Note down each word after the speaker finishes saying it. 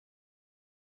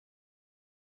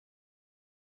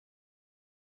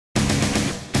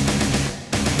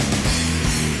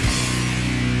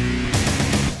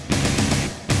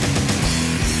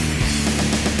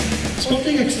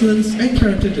excellence and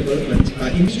character development are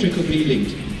inextricably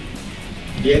linked.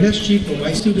 The NSG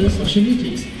provides students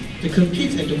opportunities to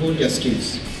compete and to hone their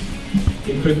skills.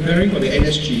 In preparing for the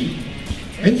NSG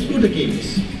and through the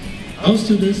games, our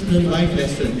students learn life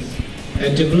lessons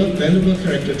and develop valuable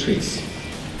character traits.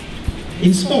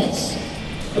 In sports,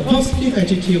 a positive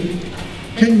attitude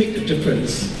can make the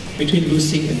difference between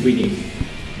losing and winning.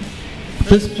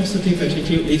 This positive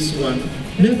attitude leads one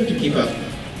never to give up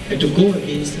and to go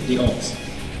against the odds.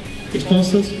 It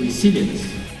fosters resilience,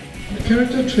 a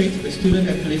character trait the student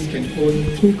athletes can hone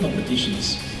through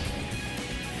competitions.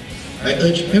 I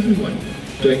urge everyone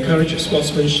to encourage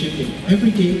sportsmanship in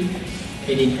every game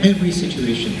and in every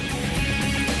situation.